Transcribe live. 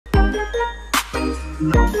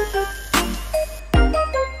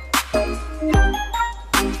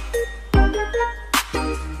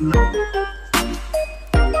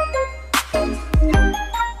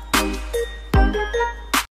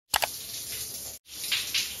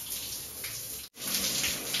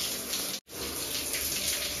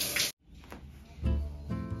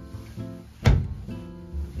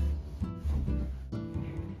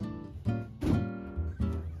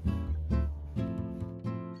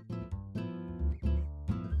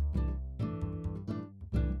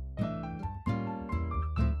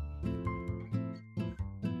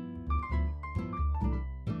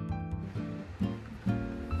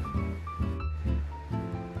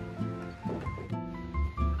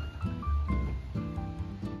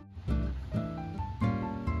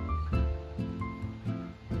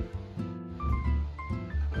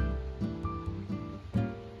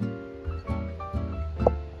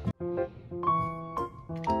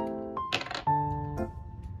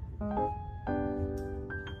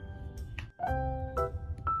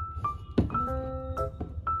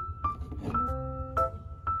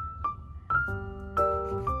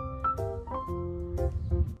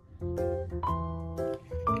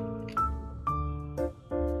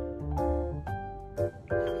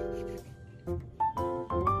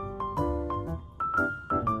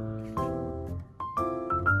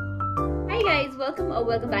Hi guys,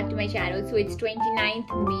 welcome back to my channel. So it's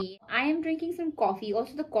 29th May. I am drinking some coffee.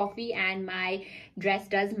 Also the coffee and my dress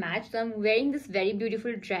does match. So I'm wearing this very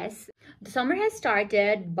beautiful dress. The summer has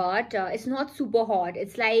started, but it's not super hot.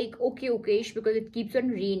 It's like okay-ish because it keeps on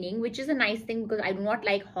raining, which is a nice thing because I do not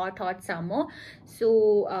like hot summer.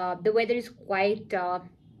 So the weather is quite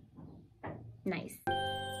nice.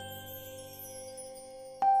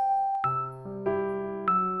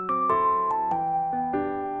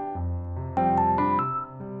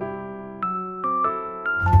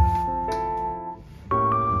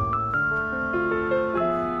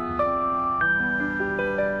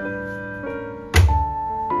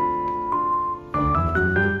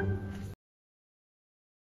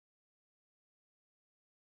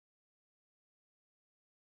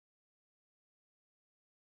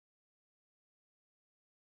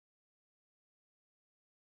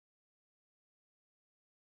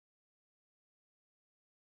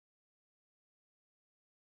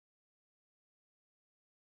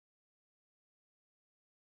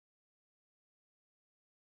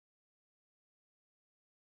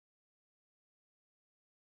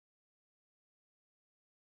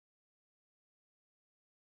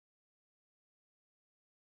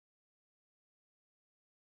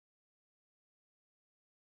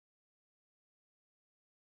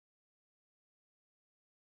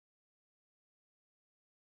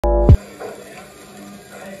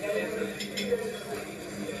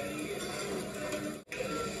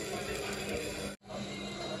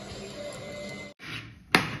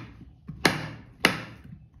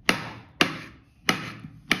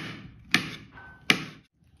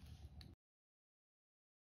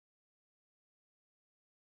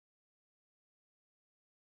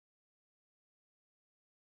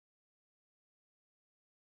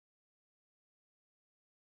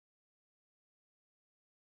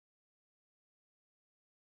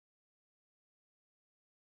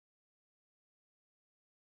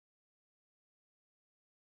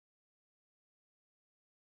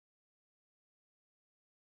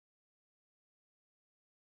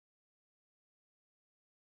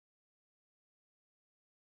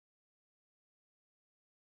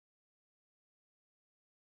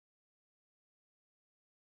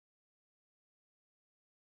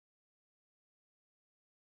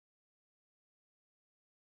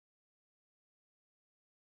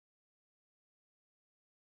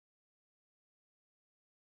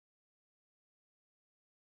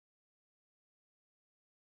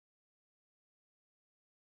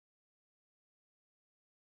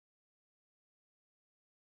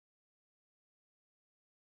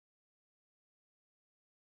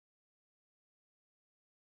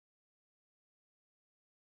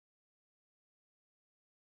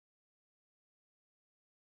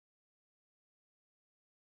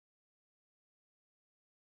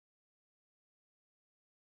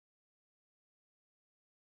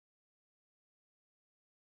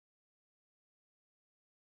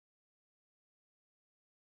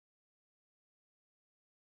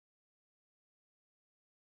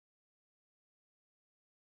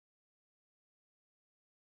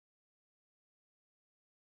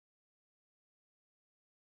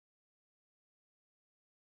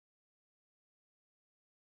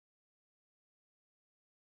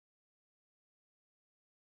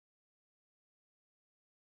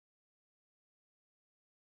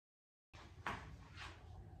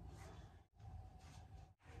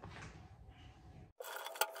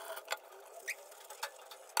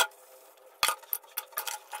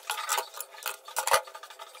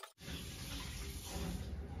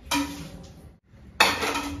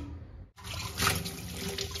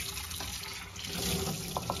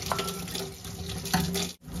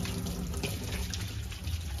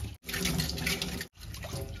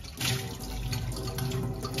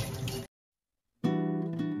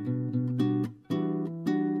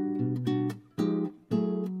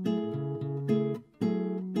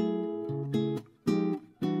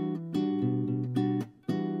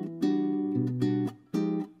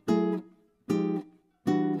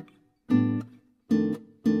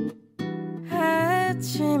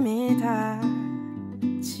 아침이 다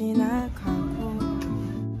지나가고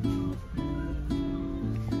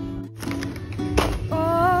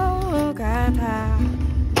오후가 다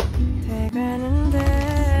돼가는데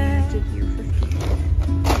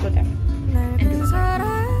낡은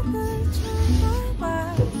서랍을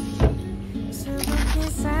쳐다봐 수북히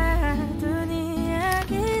쌓아둔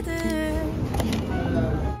이야기들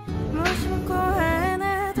무심코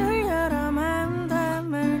하나 둘 여러 마음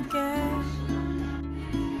담을게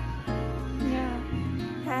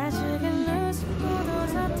아직은 눈썹고도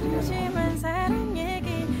서툴지만 사람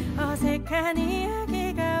얘기 어색한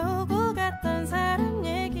이야기가 오고 갔던 사람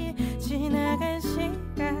얘기 지나간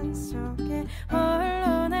시간 속에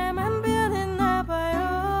홀로 나만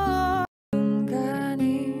변했나봐요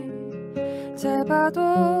순간이 짧아도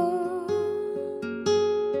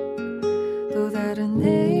또 다른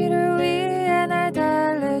내일을 위해 날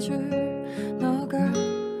달래줄 너가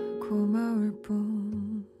고마울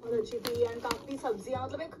뿐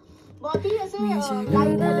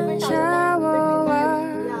미지근한 샤워와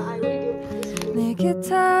네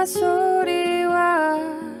기타 소리와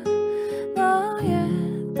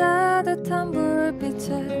너의 따뜻한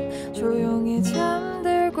불빛에 조용히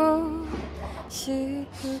잠들고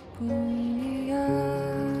싶을 뿐